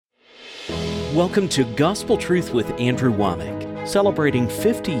Welcome to Gospel Truth with Andrew Womack, celebrating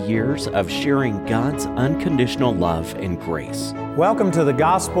 50 years of sharing God's unconditional love and grace. Welcome to the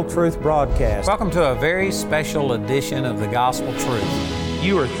Gospel Truth broadcast. Welcome to a very special edition of the Gospel Truth.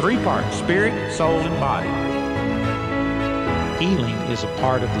 You are three parts, spirit, soul, and body. Healing is a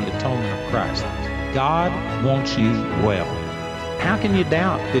part of the atonement of Christ. God wants you well. How can you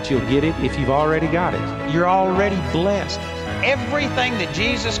doubt that you'll get it if you've already got it? You're already blessed. Everything that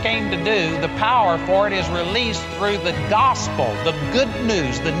Jesus came to do, the power for it is released through the gospel, the good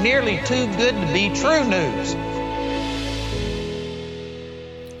news, the nearly too good to be true news.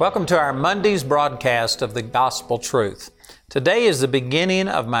 Welcome to our Monday's broadcast of the Gospel Truth. Today is the beginning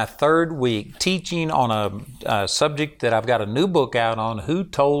of my third week teaching on a subject that I've got a new book out on, Who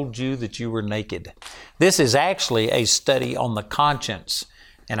Told You That You Were Naked? This is actually a study on the conscience.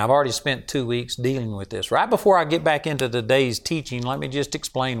 And I've already spent 2 weeks dealing with this. Right before I get back into today's teaching, let me just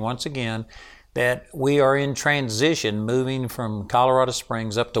explain once again that we are in transition, moving from Colorado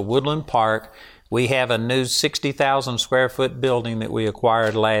Springs up to Woodland Park. We have a new 60,000 square foot building that we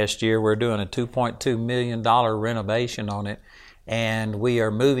acquired last year. We're doing a $2.2 million renovation on it, and we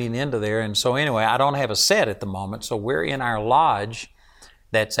are moving into there. And so anyway, I don't have a set at the moment, so we're in our lodge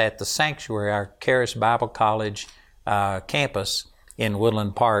that's at the sanctuary, our Charis Bible College campus in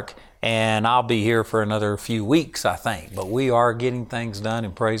Woodland Park, and I'll be here for another few weeks, I think. But we are getting things done,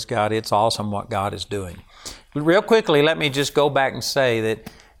 and praise God, it's awesome what God is doing. Real quickly, let me just go back and say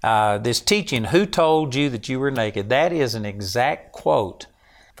that this teaching, Who Told You That You Were Naked? That is an exact quote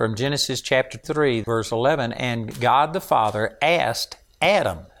from Genesis chapter 3, verse 11, and God the Father asked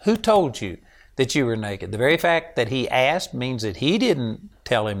Adam, who told you that you were naked? The very fact that he asked means that he didn't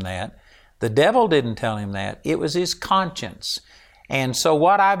tell him that. The devil didn't tell him that. It was his conscience. And so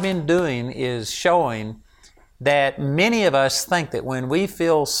what I've been doing is showing that many of us think that when we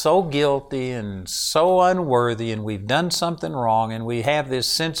feel so guilty and so unworthy and we've done something wrong and we have this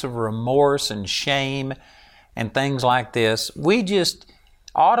sense of remorse and shame and things like this, we just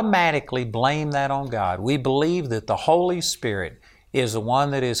automatically blame that on God. We believe that the Holy Spirit is the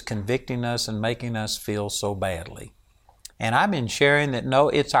one that is convicting us and making us feel so badly. And I've been sharing that no,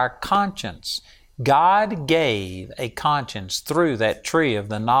 it's our conscience. God gave a conscience through that tree of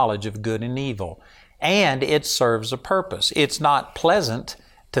the knowledge of good and evil, and it serves a purpose. It's not pleasant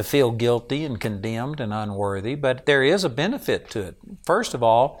to feel guilty and condemned and unworthy, but there is a benefit to it. First of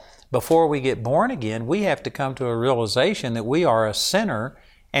all, before we get born again, we have to come to a realization that we are a sinner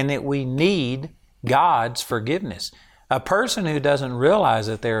and that we need God's forgiveness. A person who doesn't realize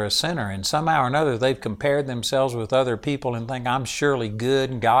that they're a sinner and somehow or another they've compared themselves with other people and think, I'm surely good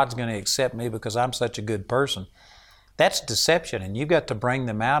and God's going to accept me because I'm such a good person. That's deception, and you've got to bring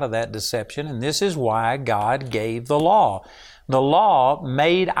them out of that deception, and this is why God gave the law. The law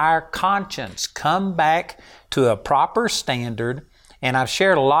made our conscience come back to a proper standard, and I've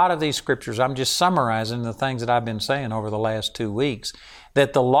shared a lot of these scriptures. I'm just summarizing the things that I've been saying over the last 2 weeks,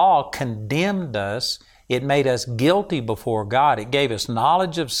 that the law condemned us. It made us guilty before God. It gave us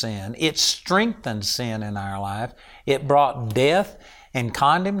knowledge of sin. It strengthened sin in our life. It brought death and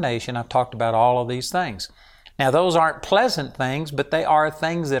condemnation. I've talked about all of these things. Now, those aren't pleasant things, but they are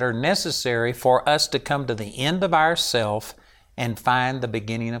things that are necessary for us to come to the end of ourself and find the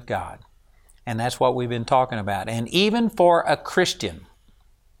beginning of God. And that's what we've been talking about. And even for a Christian,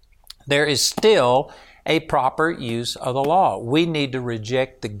 there is still a proper use of the law. We need to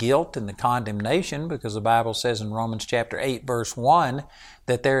reject the guilt and the condemnation because the Bible says in Romans chapter 8 verse 1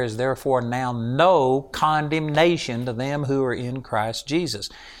 that there is therefore now no condemnation to them who are in Christ Jesus.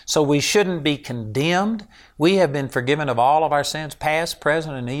 So we shouldn't be condemned. We have been forgiven of all of our sins, past,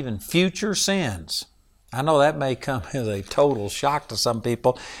 present, and even future sins. I know that may come as a total shock to some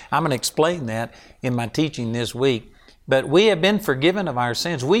people. I'm going to explain that in my teaching this week. But we have been forgiven of our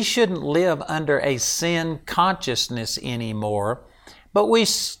sins. We shouldn't live under a sin consciousness anymore, but we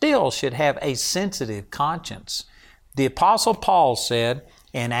still should have a sensitive conscience. The Apostle Paul said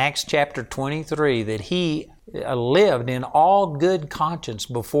in Acts chapter 23 that he lived in all good conscience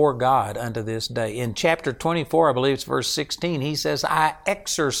before God unto this day. In chapter 24, I believe it's verse 16, he says, I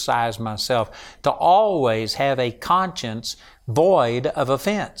exercise myself to always have a conscience void of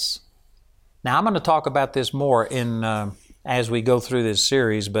offense. Now, I'm going to talk about this more as we go through this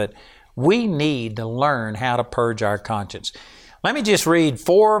series, but we need to learn how to purge our conscience. Let me just read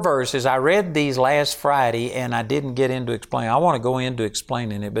 4 verses. I read these last Friday, and I didn't get into explaining. I want to go into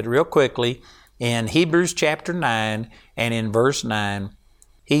explaining it, but real quickly, in Hebrews chapter 9 and in verse 9,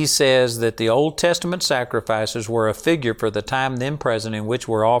 he says that the Old Testament sacrifices were a figure for the time then present in which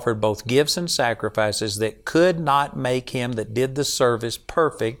were offered both gifts and sacrifices that could not make him that did the service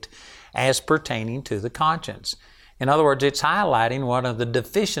perfect. as pertaining to the conscience. In other words, it's highlighting one of the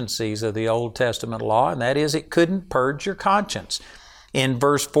deficiencies of the Old Testament law, and that is it couldn't purge your conscience. In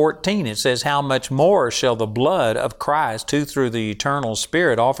verse 14, it says, "How much more shall the blood of Christ, who through the eternal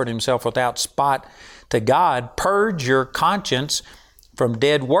Spirit offered Himself without spot to God, purge your conscience from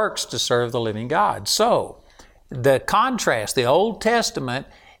dead works to serve the living God?" So, the contrast, the Old Testament,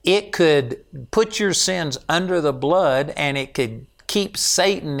 it could put your sins under the blood, and it could keep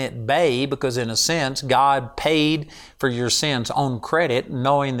Satan at bay, because in a sense, God paid for your sins on credit,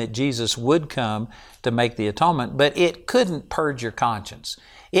 knowing that Jesus would come to make the atonement, but it couldn't purge your conscience.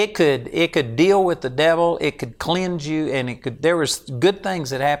 It could deal with the devil, it could cleanse you, and there was good things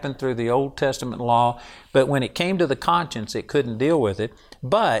that happened through the Old Testament law, but when it came to the conscience, it couldn't deal with it.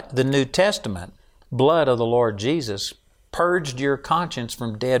 But the New Testament blood of the Lord Jesus purged your conscience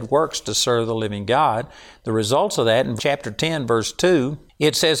from dead works to serve the living God. The results of that, in chapter 10, verse 2,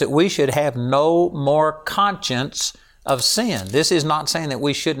 it says that we should have no more conscience of sin. This is not saying that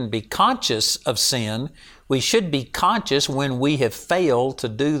we shouldn't be conscious of sin. We should be conscious when we have failed to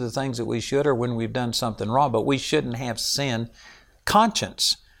do the things that we should, or when we've done something wrong, but we shouldn't have sin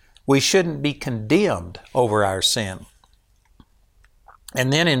conscience. We shouldn't be condemned over our sin.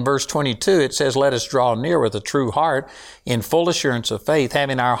 And then in verse 22, it says, "Let us draw near with a true heart in full assurance of faith,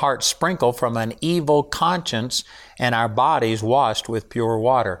 having our hearts sprinkled from an evil conscience and our bodies washed with pure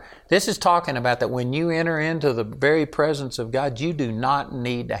water." This is talking about that when you enter into the very presence of God, you do not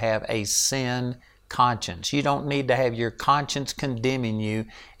need to have a sin conscience. You don't need to have your conscience condemning you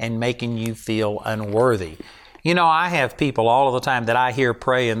and making you feel unworthy. You know, I have people all of the time that I hear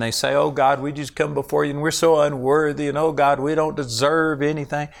pray, and they say, "Oh God, we just come before you and we're so unworthy, and oh God, we don't deserve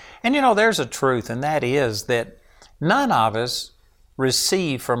anything." And you know, there's a truth, and that is that none of us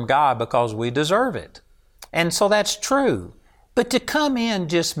receive from God because we deserve it. And so that's true. But to come in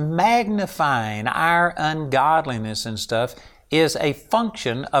just magnifying our ungodliness and stuff is a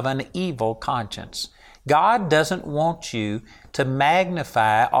function of an evil conscience. God doesn't want you to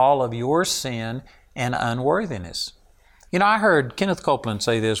magnify all of your sin and unworthiness. You know, I heard Kenneth Copeland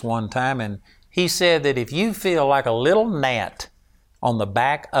say this one time, and he said that if you feel like a little gnat on the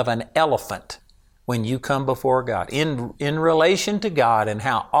back of an elephant when you come before God, in relation to God and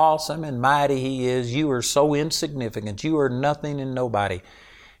how awesome and mighty He is, you are so insignificant, you are nothing and nobody.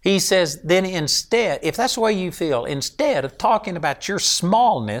 He says, then instead, if that's the way you feel, instead of talking about your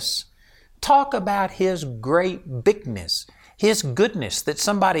smallness, talk about His great bigness, His goodness, that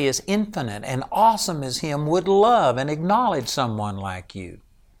somebody as infinite and awesome as Him would love and acknowledge someone like you.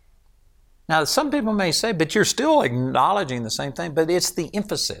 Now, some people may say, but you're still acknowledging the same thing, but it's the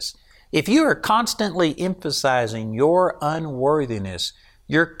emphasis. If you are constantly emphasizing your unworthiness,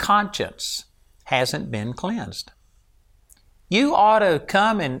 your conscience hasn't been cleansed. You ought to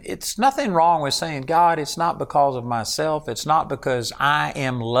come, and it's nothing wrong with saying, "God, it's not because of myself, it's not because I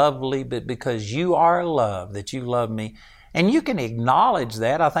am lovely, but because you are loved, that you love me." And you can acknowledge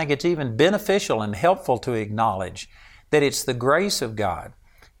that. I think it's even beneficial and helpful to acknowledge that it's the grace of God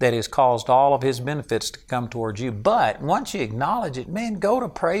that has caused all of His benefits to come towards you. But once you acknowledge it, man, go to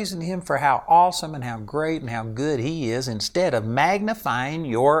praising Him for how awesome and how great and how good He is, instead of magnifying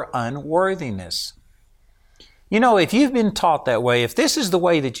your unworthiness. You know, if you've been taught that way, if this is the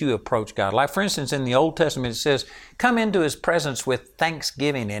way that you approach God, like for instance in the Old Testament it says, "Come into His presence with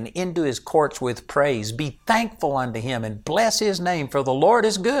thanksgiving and into His courts with praise. Be thankful unto Him and bless His name, for the Lord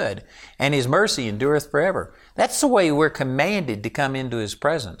is good and His mercy endureth forever." That's the way we're commanded to come into His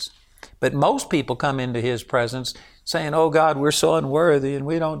presence. But most people come into His presence saying, "Oh God, we're so unworthy and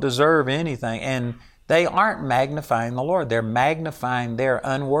we don't deserve anything." And they aren't magnifying the Lord. They're magnifying their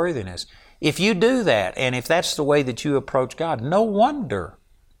unworthiness. If you do that, and if that's the way that you approach God, no wonder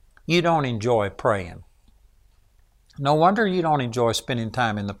you don't enjoy praying. No wonder you don't enjoy spending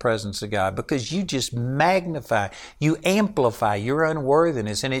time in the presence of God, because you just magnify, you amplify your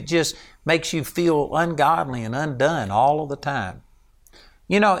unworthiness, and it just makes you feel ungodly and undone all of the time.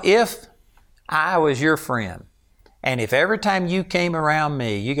 You know, if I was your friend, and if every time you came around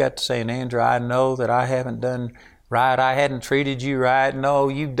me, you got to saying, "Andrew, I know that I haven't done right, I hadn't treated you right, no,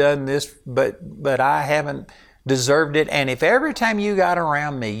 you've done this, but I haven't deserved it." And if every time you got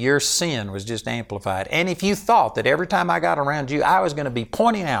around me, your sin was just amplified, and if you thought that every time I got around you, I was going to be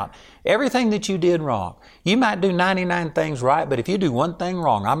pointing out everything that you did wrong. You might do 99 things right, but if you do one thing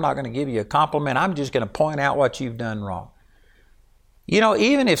wrong, I'm not going to give you a compliment. I'm just going to point out what you've done wrong.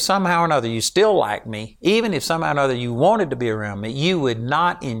 Even if somehow or another you still like me, even if somehow or another you wanted to be around me, you would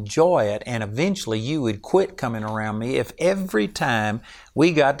not enjoy it, and eventually you would quit coming around me if every time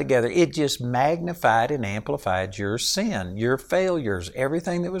we got together it just magnified and amplified your sin, your failures,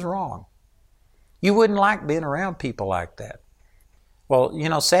 everything that was wrong. You wouldn't like being around people like that.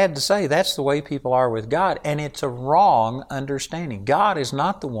 Well, sad to say, that's the way people are with God, and it's a wrong understanding. God is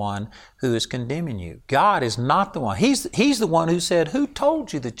not the one who is condemning you. God is not the one. He's the one who said, who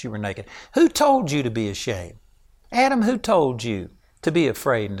told you that you were naked? Who told you to be ashamed? Adam, who told you to be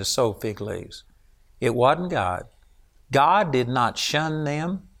afraid and to sew fig leaves? It wasn't God. God did not shun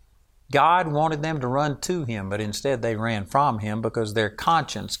them. God wanted them to run to Him, but instead they ran from Him because their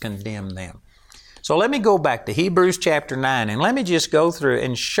conscience condemned them. So let me go back to Hebrews chapter 9, and let me just go through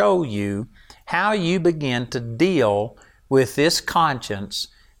and show you how you begin to deal with this conscience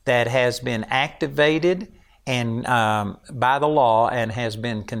that has been activated and by the law and has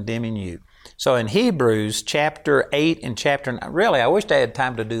been condemning you. So in Hebrews chapter 8 and chapter 9, really I wish I had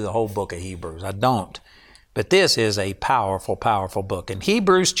time to do the whole book of Hebrews. I don't. But this is a powerful, powerful book. In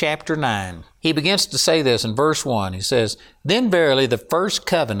Hebrews chapter 9, he begins to say this in verse 1. He says, "Then verily the first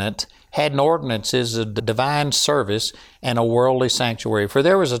covenant had ordinances of the divine service and a worldly sanctuary. For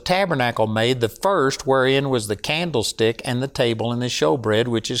there was a tabernacle made, the first, wherein was the candlestick and the table and the showbread,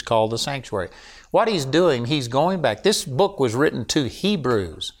 which is called the sanctuary." What he's doing, he's going back. This book was written to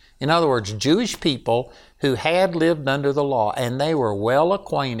Hebrews. In other words, Jewish people who had lived under the law, and they were well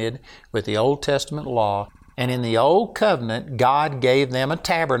acquainted with the Old Testament law. And in the Old Covenant, God gave them a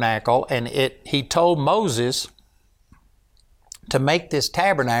tabernacle, and He told Moses to make this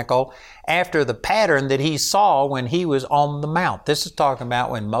tabernacle after the pattern that he saw when he was on the mount. This is talking about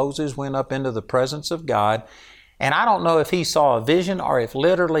when Moses went up into the presence of God. And I don't know if he saw a vision or if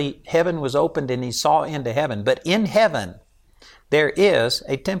literally heaven was opened and he saw into heaven. But in heaven, there is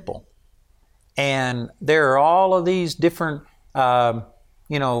a temple. And there are all of these different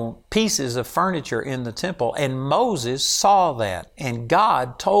pieces of furniture in the temple. And Moses saw that. And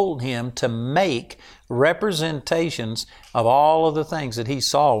God told him to make representations of all of the things that he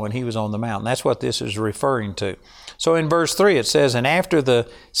saw when he was on the mountain. That's what this is referring to. So in verse 3 it says, "And after the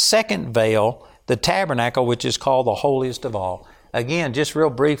second veil, the tabernacle, which is called the holiest of all." Again, just real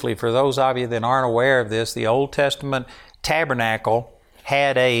briefly, for those of you that aren't aware of this, the Old Testament tabernacle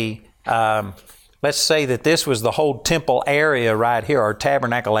had let's say that this was the whole temple area right here, or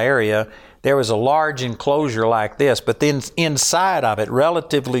tabernacle area. There was a large enclosure like this, but then inside of it,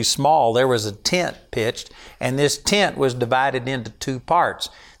 relatively small, there was a tent pitched, and this tent was divided into two parts.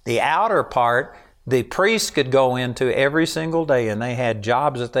 The outer part, the priests could go into every single day, and they had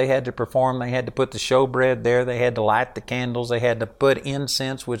jobs that they had to perform. They had to put the showbread there. They had to light the candles. They had to put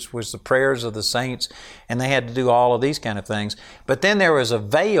incense, which was the prayers of the saints, and they had to do all of these kind of things. But then there was a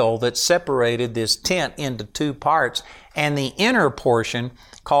veil that separated this tent into two parts, and the inner portion,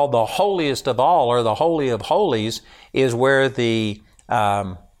 called the holiest of all, or the Holy of Holies, is where the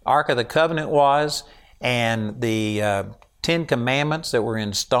Ark of the Covenant was, and the 10 Commandments that were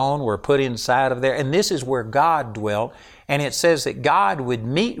in stone were put inside of there. And this is where God dwelt. And it says that God would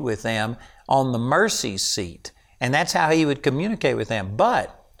meet with them on the mercy seat. And that's how He would communicate with them.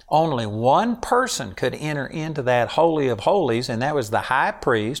 But only one person could enter into that Holy of Holies, and that was the high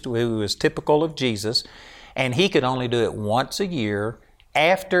priest, who was typical of Jesus. And he could only do it once a year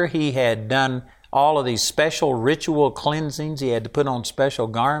after he had done all of these special ritual cleansings. He had to put on special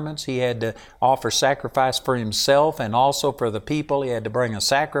garments. He had to offer sacrifice for himself and also for the people. He had to bring a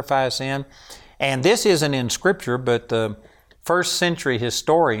sacrifice in. And this isn't in Scripture, but the first century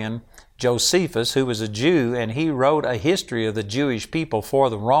historian Josephus, who was a Jew, and he wrote a history of the Jewish people for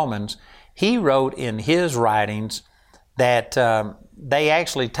the Romans, he wrote in his writings that they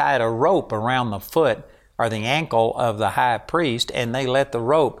actually tied a rope around the foot or the ankle of the high priest, and they let the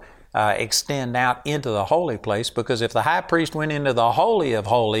rope extend out into the holy place, because if the high priest went into the Holy of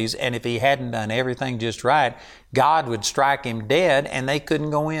Holies and if he hadn't done everything just right, God would strike him dead and they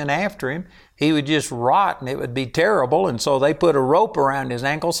couldn't go in after him. He would just rot and it would be terrible. And so they put a rope around his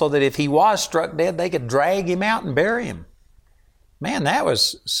ankle so that if he was struck dead, they could drag him out and bury him. Man, that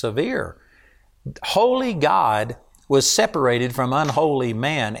was severe. Holy God was separated from unholy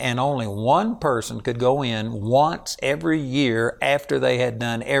man, and only one person could go in once every year after they had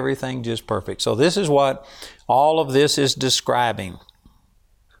done everything just perfect. So this is what all of this is describing.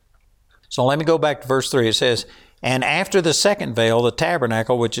 So let me go back to verse 3. It says, "And after the second veil, the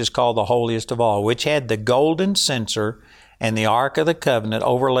tabernacle, which is called the holiest of all, which had the golden censer and the ark of the covenant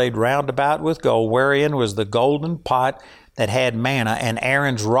overlaid round about with gold, wherein was the golden pot that had manna, and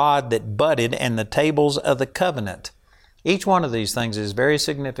Aaron's rod that budded, and the tables of the covenant." Each one of these things is very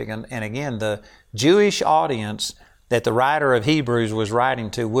significant. And again, the Jewish audience that the writer of Hebrews was writing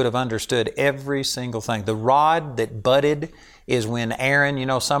to would have understood every single thing. The rod that budded is when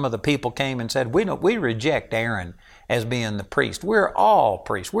Aaron, some of the people came and said, we reject Aaron as being the priest. We're all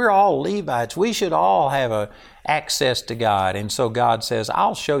priests. We're all Levites. We should all have access to God. And so God says,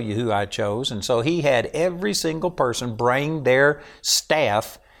 I'll show you who I chose. And so He had every single person bring their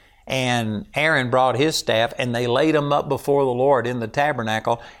staff, and Aaron brought his staff, and they laid them up before the Lord in the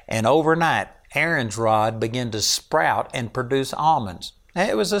tabernacle, and overnight Aaron's rod began to sprout and produce almonds. Now,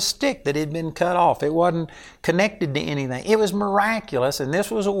 it was a stick that had been cut off. It wasn't connected to anything. It was miraculous, and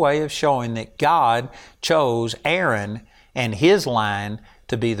this was a way of showing that God chose Aaron and his line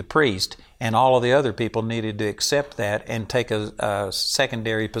to be the priest, and all of the other people needed to accept that and take a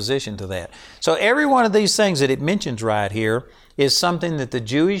secondary position to that. So every one of these things that it mentions right here is something that the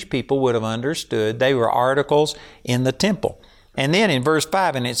Jewish people would have understood. They were articles in the temple. And then in verse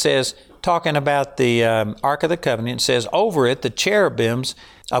 5, and it says, talking about the Ark of the Covenant, it says, over it the cherubims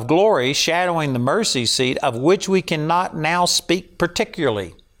of glory shadowing the mercy seat, of which we cannot now speak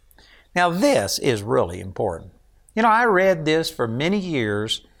particularly. Now this is really important. I read this for many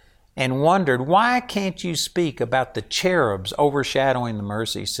years and wondered, why can't you speak about the cherubs overshadowing the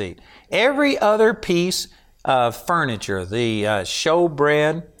mercy seat? Every other piece of furniture, the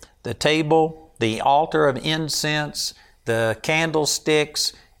showbread, the table, the altar of incense, the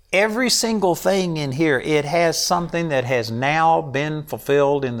candlesticks, every single thing in here, it has something that has now been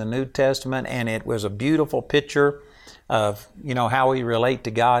fulfilled in the New Testament, and it was a beautiful picture of, how we relate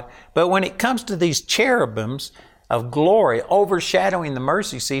to God. But when it comes to these cherubims of glory overshadowing the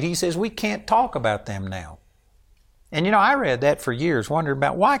mercy seat, he says we can't talk about them now. And I read that for years, wondering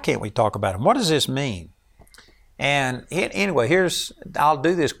about why can't we talk about them? What does this mean? And anyway, I'll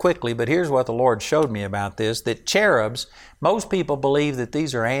do this quickly, but here's what the Lord showed me about this, that cherubs, most people believe that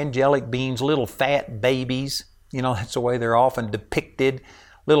these are angelic beings, little fat babies. That's the way they're often depicted,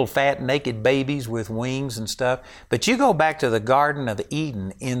 little fat naked babies with wings and stuff. But you go back to the Garden of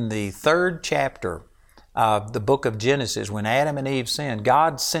Eden in the 3rd chapter of the book of Genesis, when Adam and Eve sinned,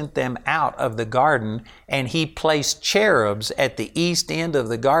 God sent them out of the garden, and He placed cherubs at the east end of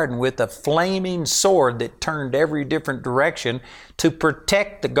the garden with a flaming sword that turned every different direction to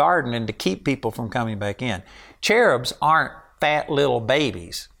protect the garden and to keep people from coming back in. Cherubs aren't fat little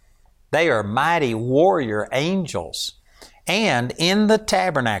babies. They are mighty warrior angels. And in the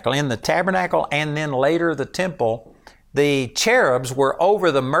tabernacle and then later the temple, the cherubs were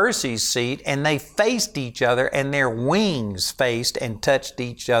over the mercy seat, and they faced each other, and their wings faced and touched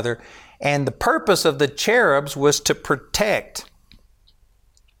each other. And the purpose of the cherubs was to protect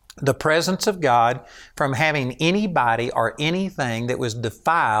the presence of God from having anybody or anything that was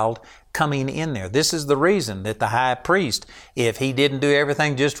defiled coming in there. This is the reason that the high priest, if he didn't do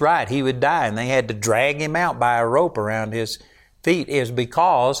everything just right, he would die, and they had to drag him out by a rope around his feet, is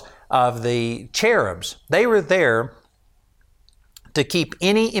because of the cherubs. They were there to keep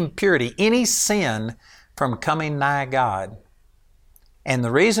any impurity, any sin from coming nigh God. And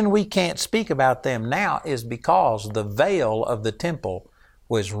the reason we can't speak about them now is because the veil of the temple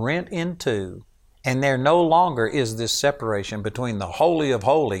was rent in two, and there no longer is this separation between the Holy of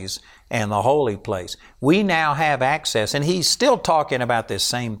Holies and the holy place. We now have access, and he's still talking about this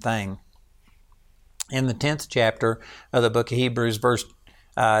same thing in the 10th chapter of the book of Hebrews, verse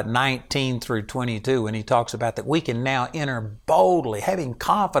 19 through 22, when he talks about that we can now enter boldly, having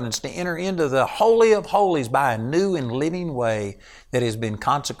confidence to enter into the Holy of Holies by a new and living way that has been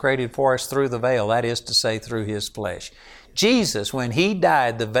consecrated for us through the veil, that is to say, through His flesh. Jesus, when He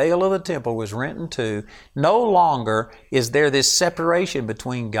died, the veil of the temple was rent in two. No longer is there this separation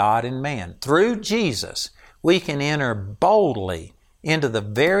between God and man. Through Jesus, we can enter boldly into the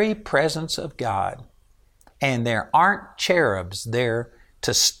very presence of God. And there aren't cherubs there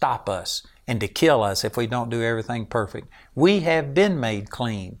to stop us and to kill us if we don't do everything perfect. We have been made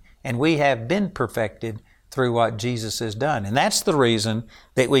clean, and we have been perfected through what Jesus has done. And that's the reason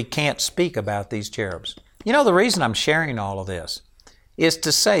that we can't speak about these cherubs. The reason I'm sharing all of this is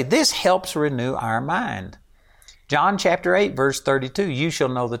to say this helps renew our mind. John chapter 8, verse 32, you shall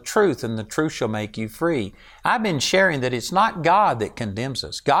know the truth, and the truth shall make you free. I've been sharing that it's not God that condemns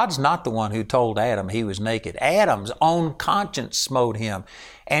us. God's not the one who told Adam he was naked. Adam's own conscience smote him.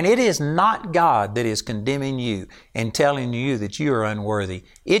 And it is not God that is condemning you and telling you that you are unworthy.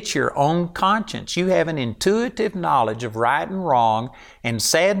 It's your own conscience. You have an intuitive knowledge of right and wrong, and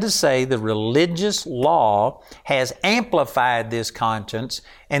sad to say, the religious law has amplified this conscience,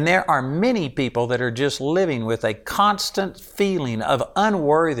 and there are many people that are just living with a constant feeling of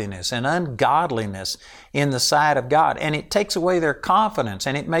unworthiness and ungodliness in the sight of God, and it takes away their confidence,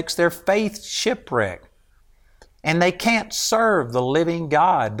 and it makes their faith shipwrecked. And they can't serve the living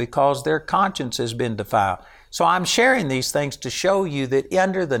God because their conscience has been defiled. So I'm sharing these things to show you that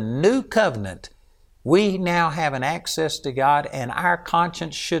under the new covenant, we now have an access to God, and our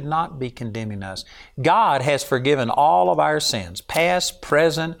conscience should not be condemning us. God has forgiven all of our sins, past,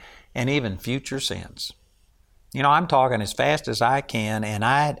 present, and even future sins. You know, I'm talking as fast as I can, and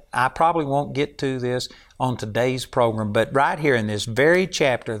I probably won't get to this on today's program, but right here in this very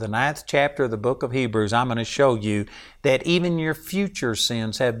chapter, the 9th chapter of the book of Hebrews, I'm going to show you that even your future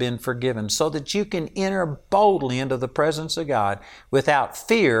sins have been forgiven so that you can enter boldly into the presence of God without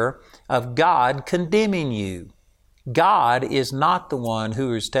fear of God condemning you. God is not the one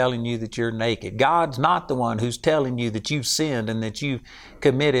who is telling you that you're naked. God's not the one who's telling you that you've sinned and that you've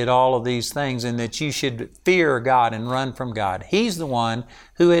committed all of these things and that you should fear God and run from God. He's the one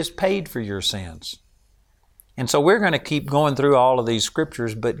who has paid for your sins. And so we're going to keep going through all of these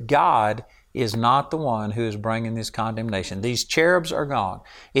scriptures, but God is not the one who is bringing this condemnation. These cherubs are gone.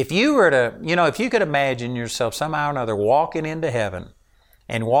 If you were to, if you could imagine yourself somehow or another walking into heaven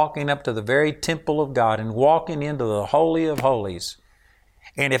and walking up to the very temple of God and walking into the Holy of Holies,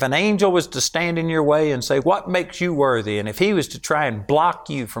 and if an angel was to stand in your way and say, "What makes you worthy?" and if he was to try and block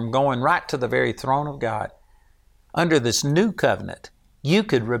you from going right to the very throne of God, under this new covenant, you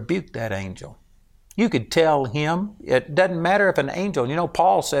could rebuke that angel. You could tell him, it doesn't matter if an angel,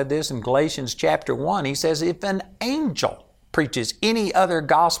 Paul said this in Galatians chapter 1. He says, if an angel preaches any other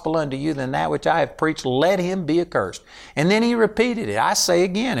gospel unto you than that which I have preached, let him be accursed. And then he repeated it. I say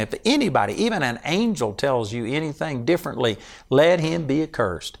again, if anybody, even an angel tells you anything differently, let him be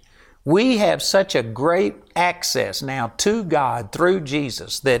accursed. We have such a great access now to God through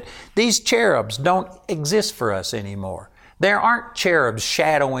Jesus that these cherubs don't exist for us anymore. There aren't cherubs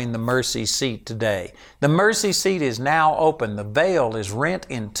shadowing the mercy seat today. The mercy seat is now open. The veil is rent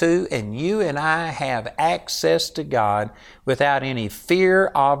in two, and you and I have access to God without any fear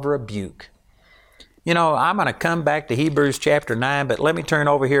of rebuke. I'm going to come back to Hebrews chapter 9, but let me turn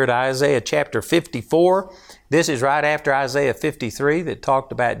over here to Isaiah chapter 54. This is right after Isaiah 53 that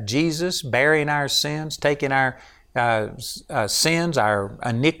talked about Jesus bearing our sins, taking our sins, our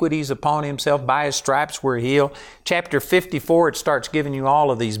iniquities upon Himself. By His stripes we're healed. Chapter 54, it starts giving you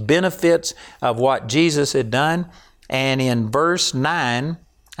all of these benefits of what Jesus had done. And in verse 9,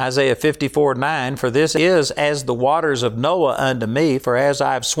 Isaiah 54:9, for this is as the waters of Noah unto me, for as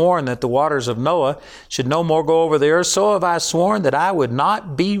I have sworn that the waters of Noah should no more go over the earth, so have I sworn that I would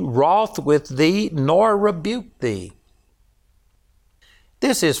not be wroth with thee, nor rebuke thee.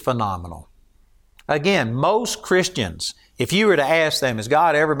 This is phenomenal. Again, most Christians, if you were to ask them, has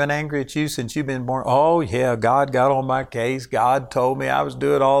God ever been angry at you since you've been born? Oh yeah, God got on my case. God told me I was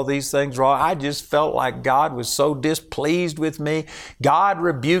doing all these things wrong. I just felt like God was so displeased with me. God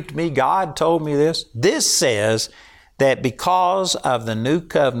rebuked me. God told me this. This says that because of the new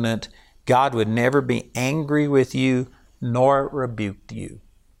covenant, God would never be angry with you nor rebuke you.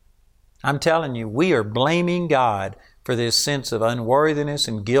 I'm telling you, we are blaming God for this sense of unworthiness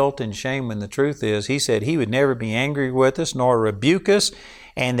and guilt and shame, when the truth is, He said He would never be angry with us nor rebuke us,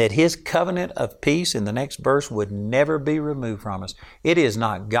 and that His covenant of peace in the next verse would never be removed from us. It is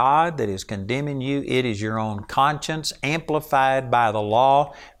not God that is condemning you. It is your own conscience amplified by the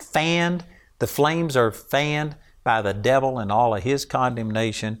law, fanned. The flames are fanned by the devil and all of his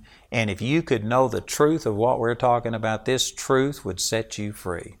condemnation. And if you could know the truth of what we're talking about, this truth would set you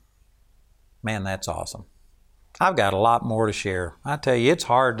free. Man, that's awesome. I've got a lot more to share. I tell you, it's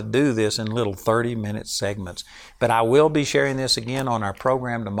hard to do this in little 30-minute segments, but I will be sharing this again on our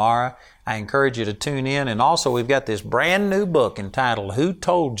program tomorrow. I encourage you to tune in. And also, we've got this brand new book entitled, Who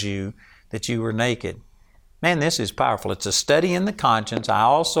Told You That You Were Naked? Man, this is powerful. It's a study in the conscience. I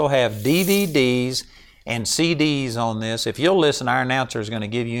also have DVDs and CDs on this. If you'll listen, our announcer is going to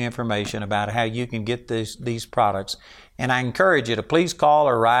give you information about how you can get these products. And I encourage you to please call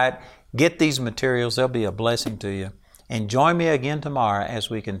or write. Get these materials. They'll be a blessing to you. And join me again tomorrow as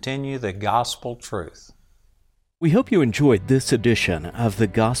we continue the Gospel Truth. We hope you enjoyed this edition of the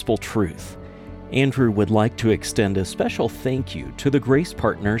Gospel Truth. Andrew would like to extend a special thank you to the grace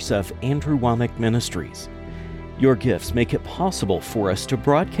partners of Andrew Wommack Ministries. Your gifts make it possible for us to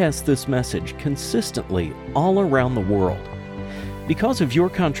broadcast this message consistently all around the world. Because of your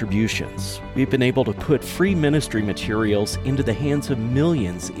contributions, we've been able to put free ministry materials into the hands of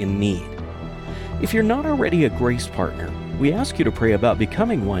millions in need. If you're not already a Grace Partner, we ask you to pray about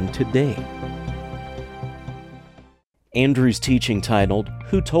becoming one today. Andrew's teaching titled,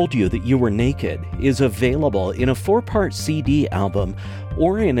 Who Told You That You Were Naked, is available in a 4-part CD album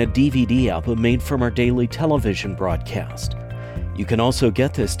or in a DVD album made from our daily television broadcast. You can also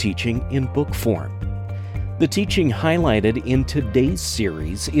get this teaching in book form. The teaching highlighted in today's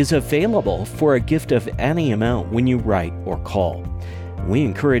series is available for a gift of any amount when you write or call. We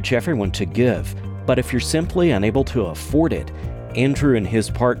encourage everyone to give, but if you're simply unable to afford it, Andrew and his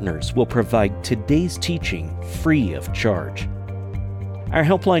partners will provide today's teaching free of charge. Our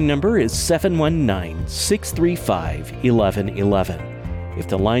helpline number is 719-635-1111. If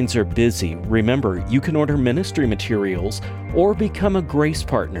the lines are busy, remember you can order ministry materials or become a Grace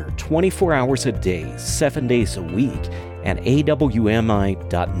Partner 24 hours a day, 7 days a week at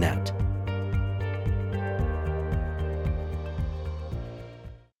awmi.net.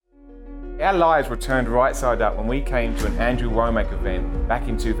 Our lives were turned right side up when we came to an Andrew Wommack event back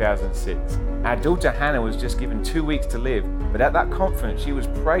in 2006. Our daughter Hannah was just given 2 weeks to live, but at that conference she was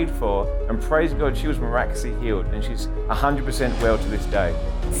prayed for, and praise God she was miraculously healed, and she's 100% well to this day.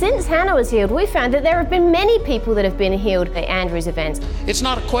 Since Hannah was healed, we found that there have been many people that have been healed at Andrew's events. It's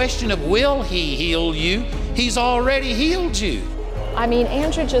not a question of will he heal you, he's already healed you. I mean,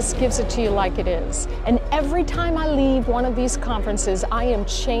 Andrew just gives it to you like it is. And every time I leave one of these conferences, I am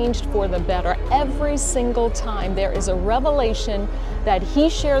changed for the better. Every single time there is a revelation that he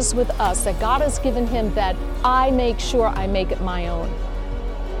shares with us, that God has given him, that I make sure I make it my own.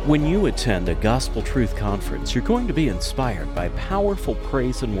 When you attend a Gospel Truth Conference, you're going to be inspired by powerful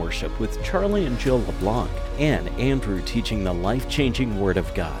praise and worship with Charlie and Jill LeBlanc and Andrew teaching the life-changing Word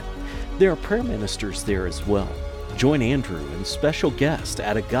of God. There are prayer ministers there as well. Join Andrew and special guests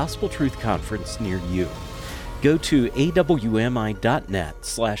at a Gospel Truth Conference near you. Go to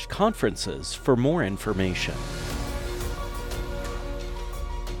awmi.net/conferences for more information.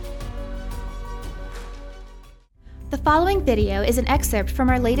 The following video is an excerpt from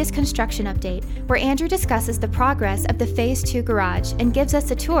our latest construction update, where Andrew discusses the progress of the Phase 2 garage and gives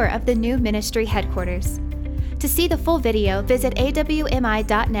us a tour of the new ministry headquarters. To see the full video, visit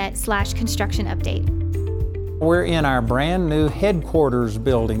awmi.net/construction update. We're in our brand new headquarters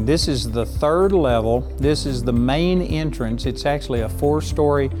building. This is the 3rd level. This is the main entrance. It's actually a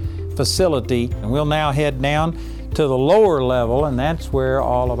 4-story facility. And we'll now head down to the lower level, and that's where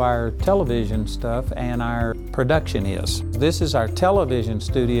all of our television stuff and our production is. This is our television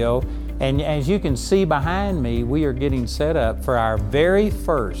studio, and as you can see behind me, we are getting set up for our very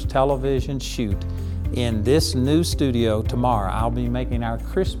first television shoot in this new studio tomorrow. I'll be making our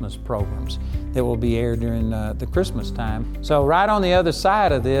Christmas programs that will be aired during the Christmas time. So right on the other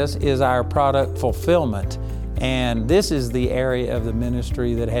side of this is our product fulfillment. And this is the area of the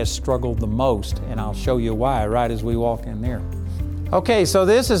ministry that has struggled the most, and I'll show you why right as we walk in there. Okay, so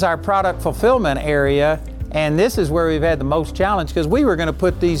this is our product fulfillment area, and this is where we've had the most challenge, because we were going to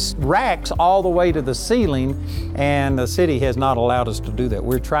put these racks all the way to the ceiling, and the city has not allowed us to do that.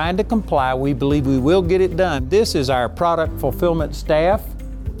 We're trying to comply. We believe we will get it done. This is our product fulfillment staff.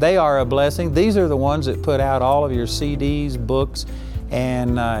 They are a blessing. These are the ones that put out all of your CDs, books,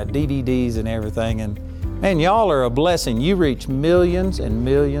 and DVDs and everything. And y'all are a blessing. You reach millions and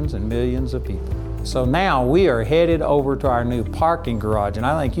millions and millions of people. So now we are headed over to our new parking garage, and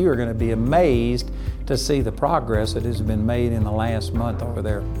I think you are going to be amazed to see the progress that has been made in the last month over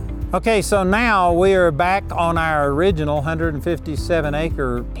there. Okay, so now we are back on our original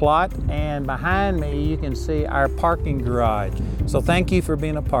 157-acre plot, and behind me you can see our parking garage. So thank you for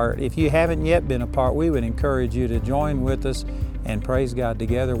being a part. If you haven't yet been a part, we would encourage you to join with us and praise God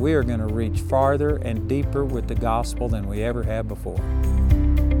together. We are going to reach farther and deeper with the gospel than we ever have before.